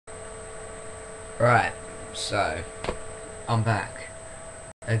Right, so I'm back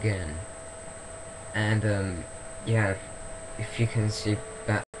again, and yeah, if you can see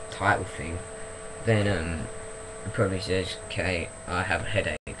that title thing, then it probably says, "Okay, I have a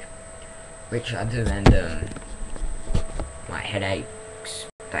headache," which I do, and my headaches,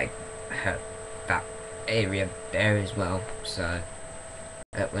 they hurt that area there as well. So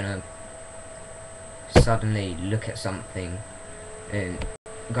that when I suddenly look at something and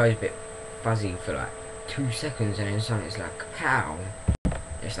it goes a bit fuzzy for like 2 seconds, and then suddenly it's like kapow.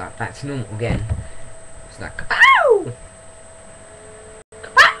 It's like back to normal again. It's like kapow,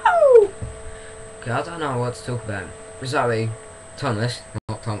 kapow. Okay, I don't know what to talk about. Zoe, Thomas,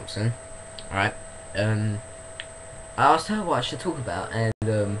 not Thompson. Alright. I asked her what I should talk about,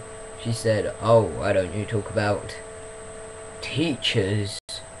 and she said, "Oh, why don't you talk about teachers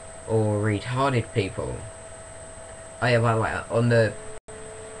or retarded people?" Oh yeah, by the way, on the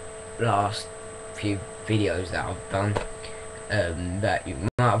last few videos that I've done, that you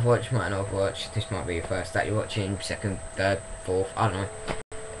might have watched, might not have watched, this might be your first that you're watching, second, third, fourth, I don't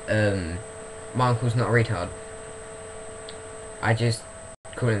know. My uncle's not a retard. I just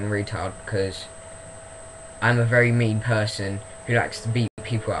call him a retard because I'm a very mean person who likes to beat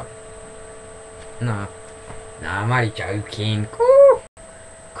people up. Nah, I'm only joking.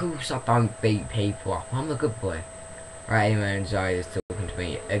 Of course I don't beat people up, I'm a good boy. Right, anyway, and Zoe is talking to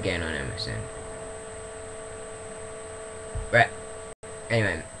me again on MSN. Right,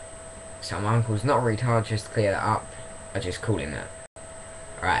 anyway, so my uncle's not a retard, just to clear that up. I just call him that.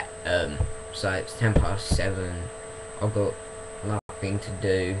 Right, so it's 7:10. I've got nothing to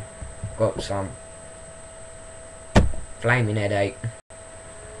do. Got some flaming headache.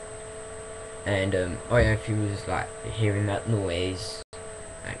 And, oh yeah, if you was like hearing that noise,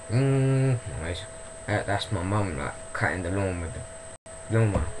 like, noise, that's my mum, like, cutting the lawn with the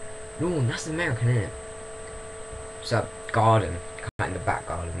lawnmower. Lawn, that's American, isn't it? So, garden, cutting the back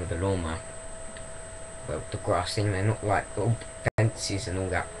garden with the lawnmower. Well, the grass in there, not like all fences and all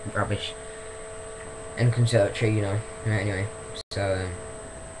that rubbish. And conservatory, you know. Anyway, so,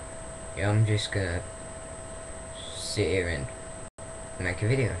 yeah, I'm just gonna sit here and make a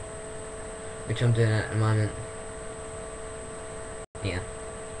video, which I'm doing at the moment. Yeah.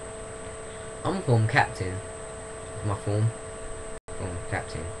 I'm a form captain. My form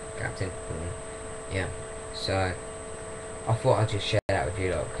captain, form. Yeah. So I thought I'd just share that with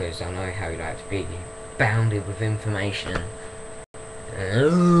you lot because I know how you like to be bounded with information.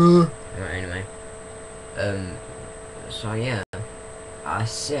 Right, anyway. So yeah, I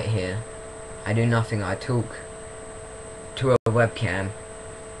sit here, I do nothing, I talk to a webcam,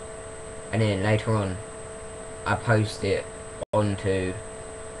 and then later on I post it onto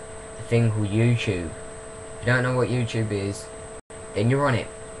a thing called YouTube. If you don't know what YouTube is, then you're on it,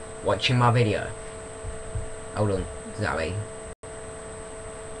 watching my video. Hold on, Zoe.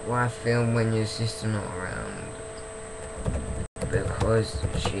 Why film when your sister not around? Because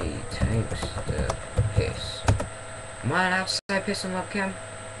she takes the piss. Am I allowed to say piss on webcam?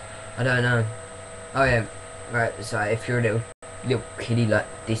 I don't know. Oh yeah, right, so if you're a little kiddie like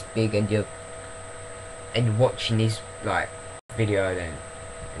this big and you're watching this like video, then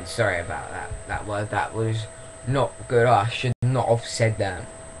sorry about that word, that was not good. I should not have said that.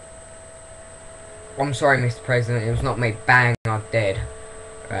 I'm sorry, Mr. President, it was not me. Bang, I'm dead.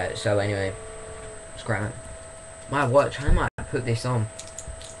 Right, so anyway, scrap it. My watch, I might put this on.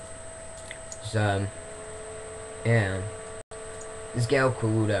 So, yeah. This girl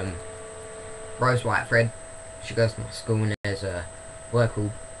called Rose Whitefred, she goes to my school, and there's a boy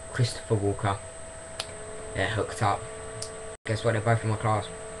called Christopher Walker. They're hooked up. Guess what, they're both in my class.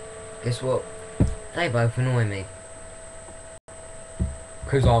 Guess what, they both annoy me.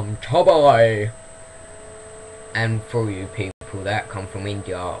 Cause I'm chubby. And for you people that come from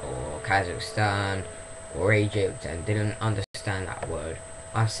India or Kazakhstan or Egypt and didn't understand that word,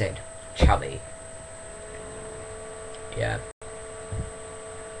 I said chubby. Yeah.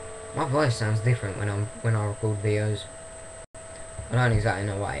 My voice sounds different when I record videos. I don't exactly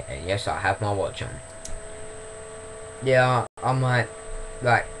know why. And yes, I have my watch on. Yeah, I might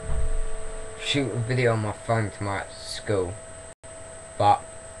like shoot a video on my phone tomorrow at school, but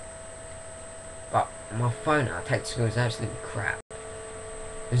my phone I take to school is absolutely crap.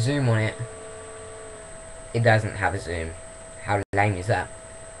 The zoom on it, it doesn't have a zoom. How lame is that?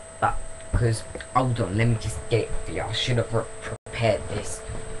 But because, hold on, let me just get it for you. I should have prepared this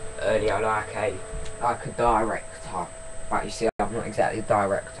earlier like a director, but you see, I'm not exactly a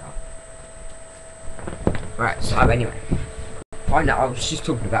director. Right, so anyway, I know I was just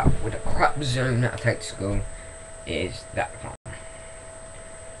talking about with a crap zoom that I take to school is that one.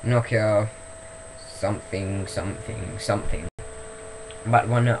 Nokia something something something. But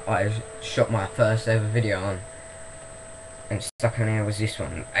the one that I shot my first ever video on and stuck on here was this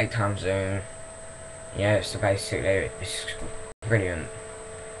one, 8x zoom. Yeah, so basically it's brilliant.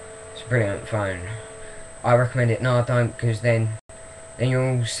 It's a brilliant phone. I recommend it. No, I don't, because then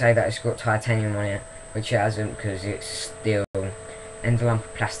you'll say that it's got titanium on it, which it hasn't, because it's steel and a lump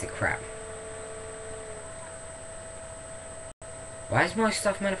of plastic crap. Why is my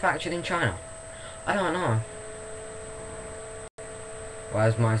stuff manufactured in China? I don't know. Why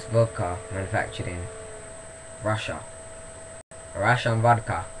is my vodka manufactured in Russia? Russian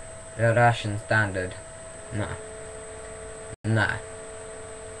vodka. The Russian standard. No. No.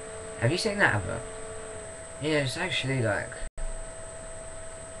 Have you seen that advert? Yeah, it's actually like...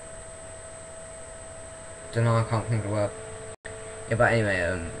 Don't know, I can't think of the word. Yeah, but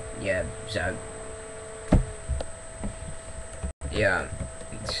anyway, yeah, so... Yeah,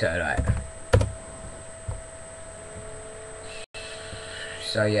 so like...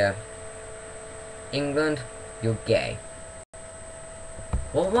 So yeah. England, you're gay.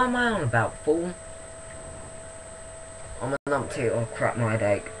 What am I on about, fool? I'm an numpty, oh crap, my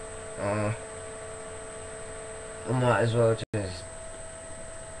headache. I might as well just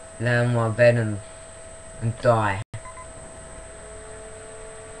lay on my bed and die.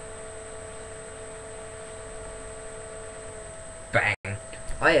 Bang.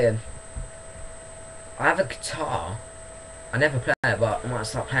 I have a guitar. I never play it, but I might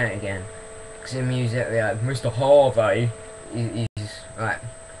start playing it again. Because in music, like, Mr. Harvey, he's like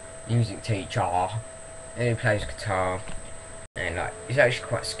music teacher, and he plays guitar, and like he's actually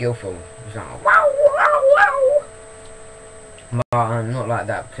quite skillful. He's like wow wow wow. But I'm not like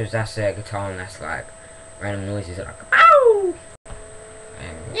that, because that's their guitar, and that's like random noises like ow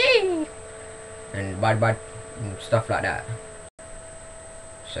and yee and bud and stuff like that.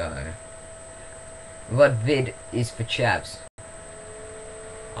 So what vid is for chavs?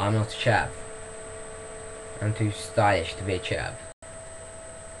 I'm not a chav. I'm too stylish to be a chav.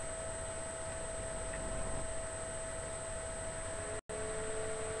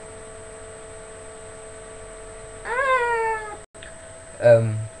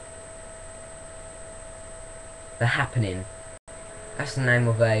 The Happening. That's the name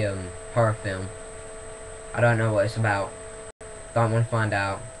of a horror film. I don't know what it's about. Don't want to find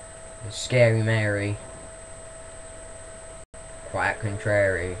out. It's Scary Mary. Quite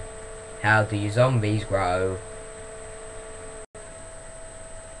contrary. How do your zombies grow?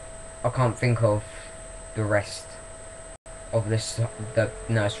 I can't think of the rest of the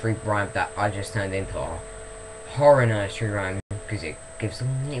nursery rhyme that I just turned into a horror nursery rhyme, because it gives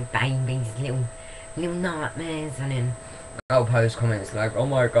them little babies little nightmares, and then I'll post comments like, oh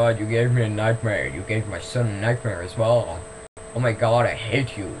my god, you gave me a nightmare, you gave my son a nightmare as well, oh my god, I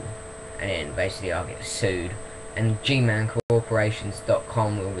hate you, and then basically I'll get sued, and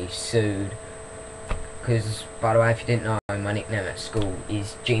gmancorporations.com will be sued, because, by the way, if you didn't know, my nickname at school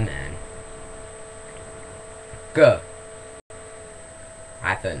is G-Man. Go!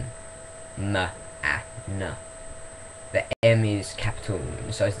 Hyphen. No. The M is capital,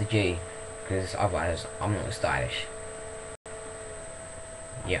 and so is the G, because otherwise I'm not stylish.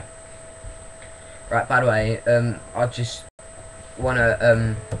 Yeah. Right, by the way, I just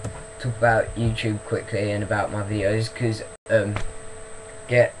wanna talk about YouTube quickly and about my videos, because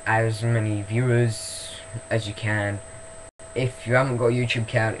get as many viewers as you can. If you haven't got a YouTube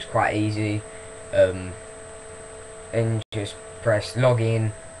account, it's quite easy, and just press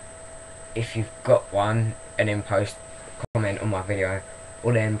login if you've got one, and then post comment on my video,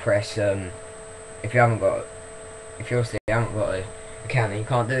 or then press if you obviously haven't got an account and you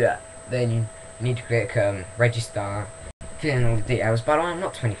can't do that, then you need to click register, fill in all the details. By the way, I'm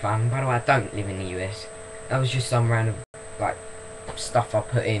not 25, and by the way, I don't live in the US. That was just some random like stuff I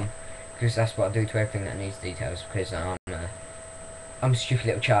put in, because that's what I do to everything that needs details, because I'm a stupid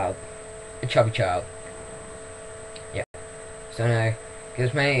little child, a chubby child. Yeah. So now, get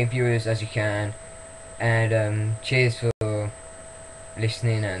as many viewers as you can, and cheers for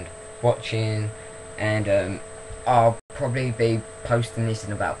listening and watching, and I'll probably be posting this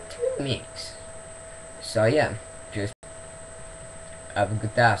in about 2 minutes. So yeah, just have a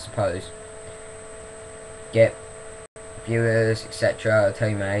good day, I suppose. Get viewers, etc. Tell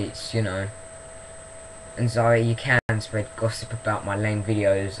your mates, you know. And so you can spread gossip about my lame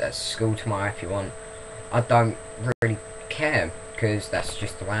videos at school tomorrow if you want. I don't really care, because that's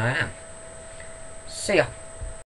just the way I am. See ya.